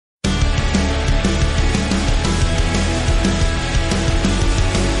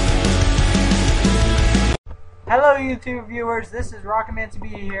Hello YouTube viewers, this is RocketMan2B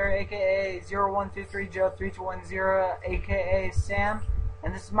here, aka 0123Joe3210, aka Sam,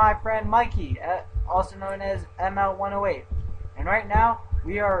 and this is my friend Mikey, also known as ML108. And right now,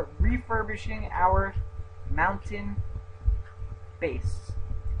 we are refurbishing our mountain base.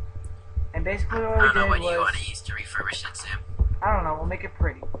 And basically what we did was... I don't know what you want to use to refurbish it, Sam. I don't know, we'll make it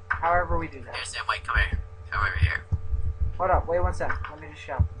pretty. However we do that. Here, Sam, wait, come here. Come over here. Hold up, wait one sec, let me just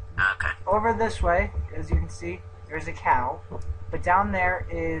show. Okay. Over this way, as you can see, there's a cow, but down there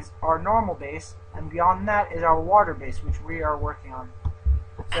is our normal base, and beyond that is our water base, which we are working on.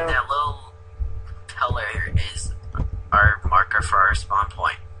 So, and that little color is our marker for our spawn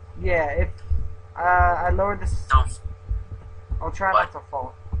point. yeah, if I lowered this, Don't. I'll try What? not to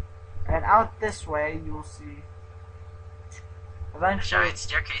fall. And out this way, you will see A eventually. giant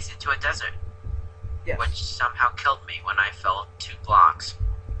staircase into a desert, Yes. which somehow killed me when I fell 2 blocks.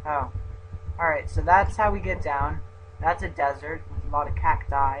 Oh. Alright, so that's how we get down. That's a desert with a lot of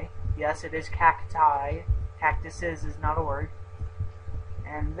cacti. Yes, it is cacti. Cactuses is not a word.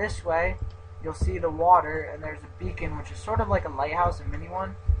 And this way, you'll see the water, and there's a beacon, which is sort of like a lighthouse, a mini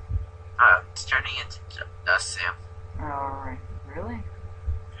one. It's turning into dust, Sam. Alright. Really?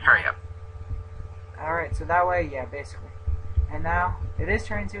 Hurry up. Alright, so that way, yeah, basically. And now, it is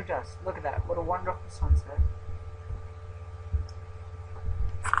turning to dust. Look at that. What a wonderful sunset.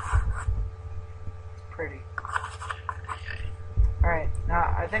 Pretty. Alright,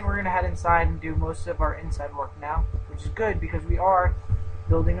 now I think we're going to head inside and do most of our inside work now, which is good because we are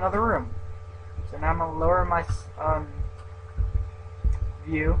building another room. So now I'm going to lower my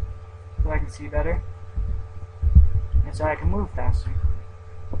view so I can see better and so I can move faster.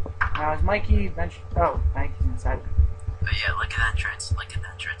 Now as Mikey mentioned, oh, Mikey's inside. But yeah, look at the entrance. Look at the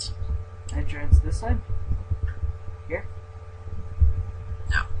entrance. Entrance this side? Here?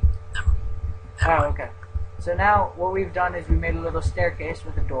 No. Oh, okay. So now what we've done is we made a little staircase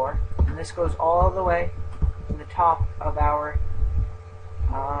with a door, and this goes all the way to the top of our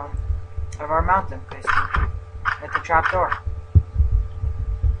mountain, basically, at the trap door,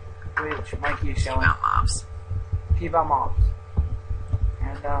 which Mikey is showing. Keep out mobs. Keep out mobs.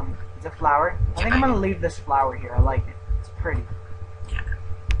 And it's a flower. I think I'm gonna leave this flower here. I like it. It's pretty. Yeah.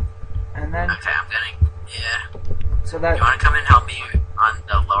 And then Okay, I'm getting. Yeah. so that. You want to come and help me on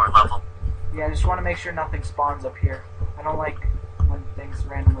the lower level? Yeah, I just want to make sure nothing spawns up here. I don't like when things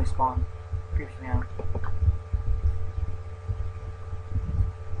randomly spawn. It creeps me out.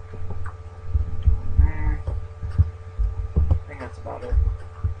 I think that's about it.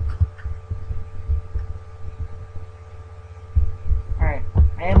 Alright,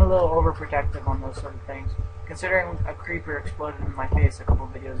 I am a little overprotective on those sort of things, considering a creeper exploded in my face a couple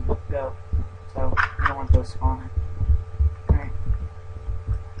videos ago, so I don't want those spawning. Alright.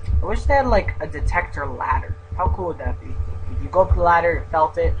 I wish they had like a detector ladder. How cool would that be? If you go up the ladder, it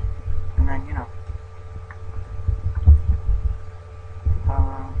felt it, and then, you know.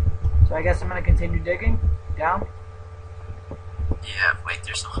 So I guess I'm going to continue digging down. Yeah, wait,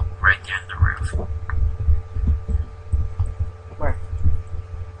 there's a hole right there in the roof. Where?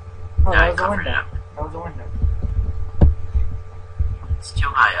 Oh, No, that I was a covered it window. up. That was a window. It's too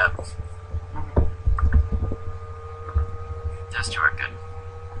high up. Okay. Does to work good.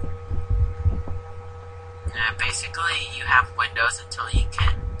 Basically, you have windows until you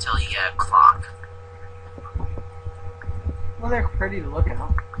get a clock. Well, they're pretty to look at.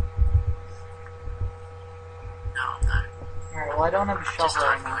 No, I'm not. Alright, well, I don't have a Just shovel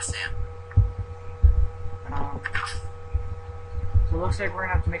right talking now. with Sam. So it looks like we're going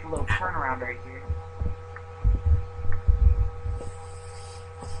to have to make a little turnaround right here.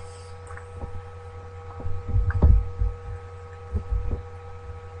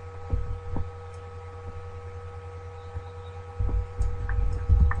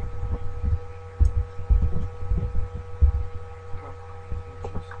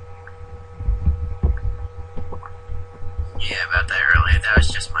 Yeah, about that earlier. That was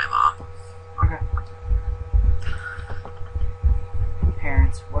just my mom. Okay.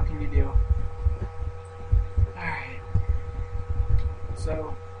 Parents, what can you do? Alright.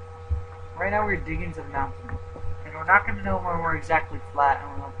 So, right now we're digging to the mountain. And we're not going to know when we're exactly flat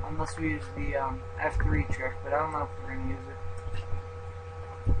unless we use the F3 trick, but I don't know if we're going to use it.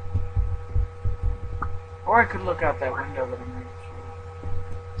 Or I could look out that window that I'm right.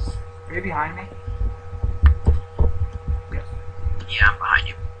 Are you behind me? Yes. Yeah, I'm behind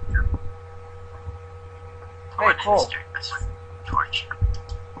you. Hey, Going in Cole. the staircase. Torch.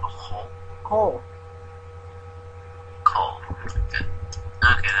 A hole. Cole. Coal. Good.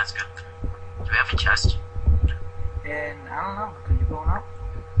 Okay, that's good. Do we have a chest? And I don't know. Could you go up?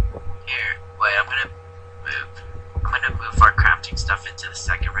 Here. Wait, I'm gonna move. stuff into the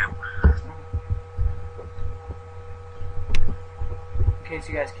second room. In case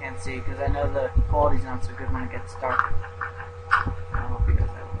you guys can't see, because I know the quality's not so good when it gets dark. I hope you guys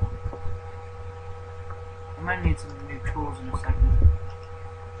have one. I might need some new tools in a second.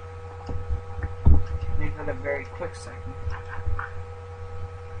 Make that a very quick second.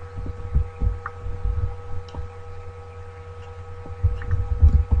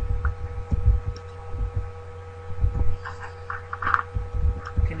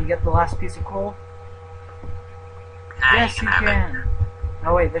 Can you get the last piece of coal? Nah, Yes, you have can.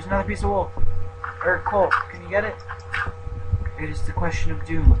 Oh wait, there's another piece of wool. Or coal. Can you get it? It is the question of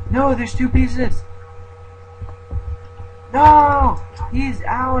doom. No, there's 2 pieces. No! He's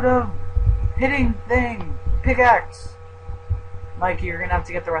out of hitting thing. Pickaxe. Mikey, you're gonna have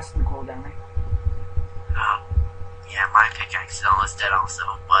to get the rest of the coal down there. Oh, yeah, my pickaxe is almost dead also.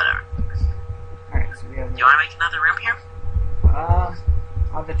 Whatever. Alright, so we have... Do you want to make another room here?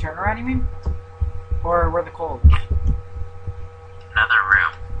 On the turnaround, you mean? Or where the coal is? Another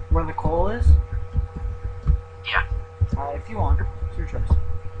room. Where the coal is? Yeah. If you want. It's your choice.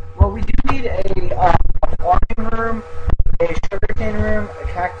 Well, we do need a farming room, a sugarcane room, a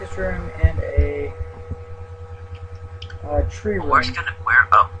cactus room, and a tree room. Where's gonna... Where...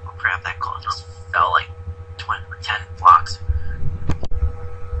 Oh, crap, that coal just fell like 10 blocks.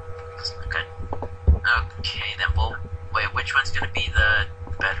 That's not good. Okay, then we'll... Wait, which one's gonna be the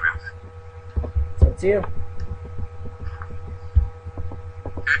bedroom? It's up to you.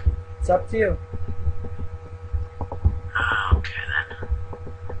 It's up to you. Okay then.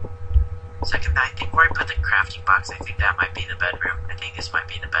 Second, I think where I put the crafting box, I think that might be the bedroom. I think this might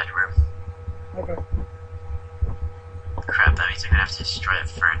be the bedroom. Okay. Crap, that means I'm gonna have to destroy the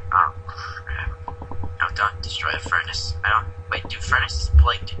furnace. Oh, crap. No, don't destroy the furnace. I don't... Wait, do furnaces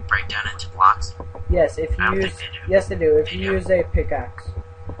break down into blocks? Yes, if I you don't use... think they do. Yes, they do. If They you do. use a pickaxe.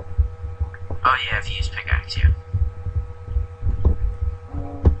 Oh yeah, if you use pickaxe, yeah.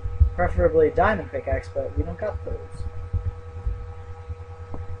 Preferably a diamond pickaxe, but we don't got those.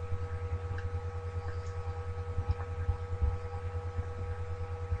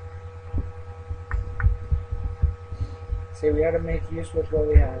 See, we had to make use with what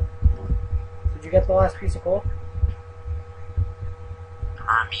we had. Did you get the last piece of coal?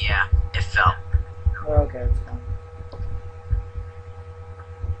 Yeah, it fell. Oh, okay, it's fine.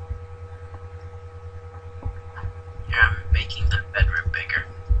 Yeah, I'm making the bedroom bigger.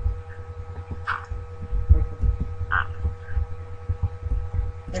 Okay. I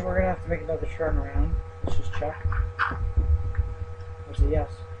think we're gonna have to make another turnaround. Let's just check. That's a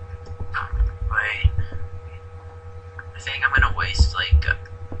yes. Wait. I think I'm gonna waste like...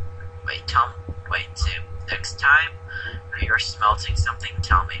 wait, so next time you're smelting something,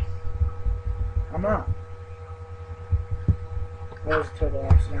 tell me. I'm not. That was a total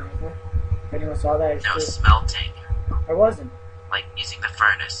accident right there. If anyone saw that, I just No, did. smelting. I wasn't. Like using the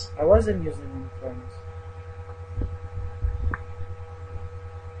furnace. I wasn't using the furnace.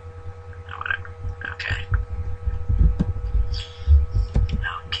 No, whatever. Okay.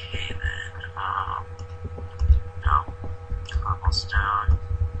 Okay then. No. Cobblestone.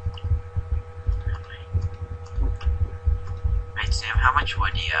 Wait, Sam, how much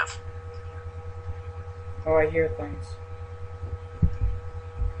wood do you have? Oh, I hear things.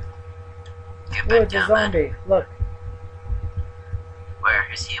 Get Oh, back it's a down zombie. then. Look. Where?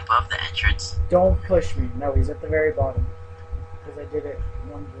 Is he above the entrance? Don't push me. No, he's at the very bottom. Because I did it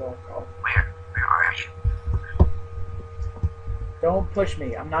one block off. Where? Where are you? Don't push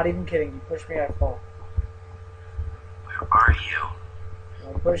me. I'm not even kidding. You push me, I fall. Where are you?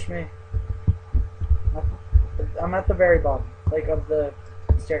 Don't push me. I'm at the very bottom. Like, of the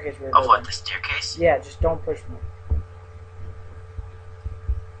staircase we were Of what, building. the staircase? Yeah, just don't push me.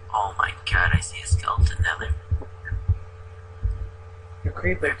 Oh my god, I see a skeleton down there. You're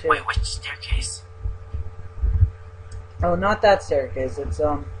creeper, too. Wait, which staircase? Oh, not that staircase. It's, this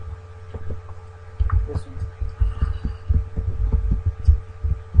one.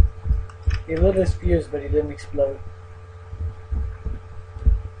 He lit his fuse, but he didn't explode.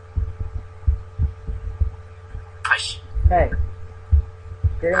 Push. Hey.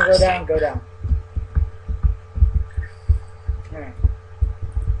 If you're gonna go down, go down. Alright.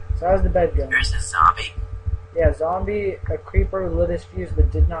 So how's the bed going? There's a zombie. Yeah, zombie, a creeper lit his fuse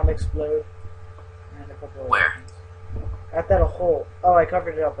but did not explode. And a couple of Where? other things. At that hole. Oh, I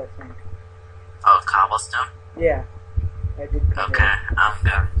covered it up, I think. Oh, cobblestone? Yeah. I did cover Okay, it. I'm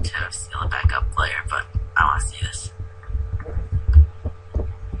going to seal it back up later, but I want to see this.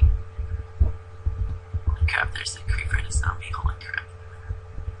 Holy crap, there's a creeper and a zombie. Holy crap.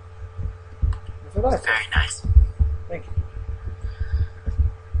 That's what I said. Very nice. Thank you.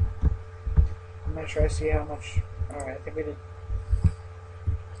 sure I see how much. Alright, I think we did.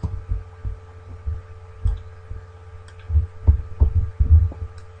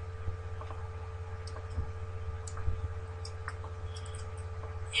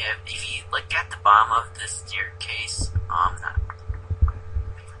 Yeah, if you look at the bottom of the staircase,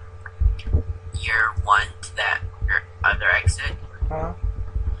 year one to that other exit, Huh?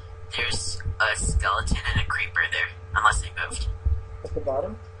 there's a skeleton and a creeper there, unless they moved. At the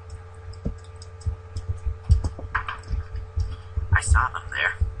bottom? I saw them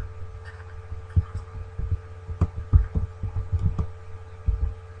there.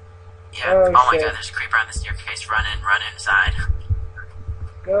 Yeah, Oh, oh my shit. god, there's a creeper on the staircase. Run inside.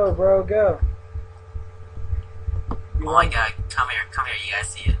 Go, bro, go. You Oh my want- god, come here, you guys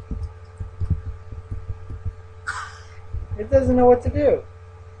see it. It doesn't know what to do.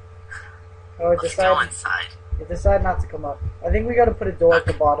 Oh, Let's go inside. it decided not to come up. I think we gotta put a door at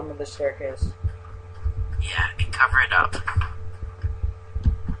the bottom of the staircase. Yeah, and cover it up.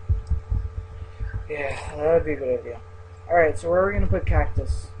 Yeah, that would be a good idea. Alright, so where are we gonna put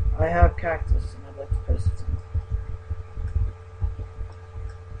cactus? I have cactus, and I'd like to place it somewhere.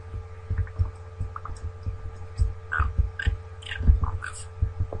 Oh, yeah, I'll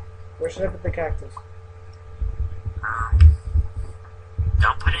move. Where should I put the cactus?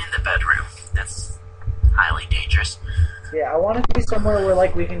 Don't put it in the bedroom. That's highly dangerous. Yeah, I want it to be somewhere where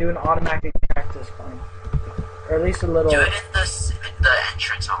like we can do an automatic cactus climb, or at least a little. Do it in the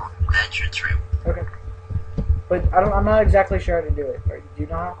entrance hall, the entrance room. Okay. But I'm not exactly sure how to do it. Or, do you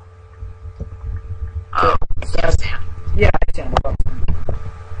know how? Oh, So- yeah, Sam. Yeah, I can.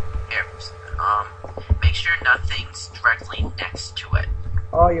 Here, make sure nothing's directly next to it.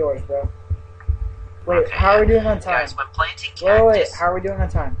 All yours, bro. Wait, Okay, how are we doing on time? Guys, when planting Wait, cactus, how are we doing on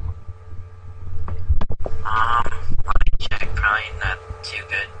time? let me check. Probably not too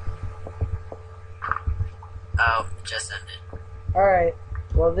good. Oh, it just ended. Alright.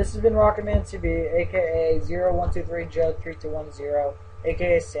 Well, this has been Rocketman TV, aka 0123 Judd 3210,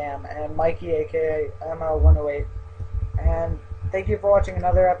 aka Sam, and Mikey, aka ML108. And thank you for watching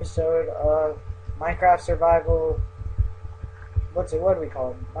another episode of Minecraft Survival. What do we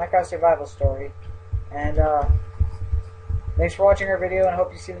call it? Minecraft Survival Story. And thanks for watching our video, and I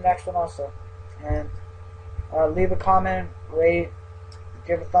hope you see the next one also. And leave a comment, rate,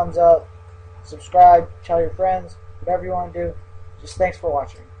 give a thumbs up, subscribe, tell your friends, whatever you want to do. Just thanks for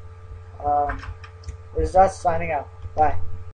watching. This is us signing out. Bye.